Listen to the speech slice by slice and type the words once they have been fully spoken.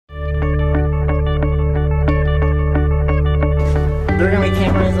There are going to be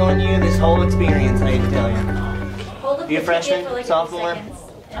cameras on you this whole experience, I hate to tell you. Hold up You a the freshman? ticket for like Sophomore? 2 seconds.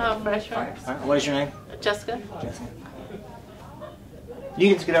 Freshman. Alright, what is your name? Jessica. Jessica. You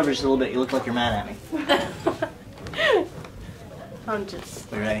can scoot over just a little bit. You look like you're mad at me. I'm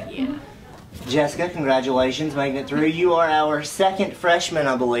just. You ready? Yeah. Jessica, congratulations, making it through. You are our second freshman,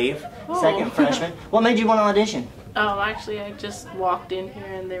 I believe. Oh. Second freshman. What made you want to audition? Actually, I just walked in here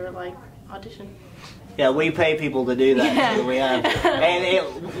and they were like, audition. Yeah, we pay people to do that. Yeah. So we have, and it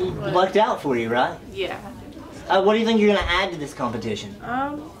lucked out for you, right? Yeah. What do you think you're going to add to this competition?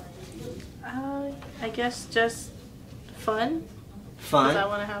 I guess just fun. Fun? Because I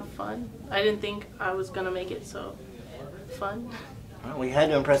want to have fun. I didn't think I was gonna make it, so fun. Well, we had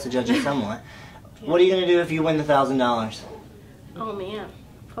to impress the judges somewhat. What are you going to do if you win the $1,000? Oh man,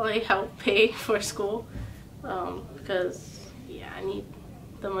 probably help pay for school. Because yeah, I need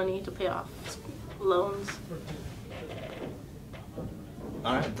the money to pay off loans.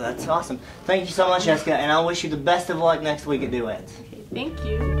 Alright, that's awesome. Thank you so much, Jessica, and I wish you the best of luck next week at Duets. Okay, thank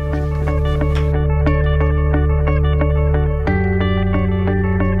you.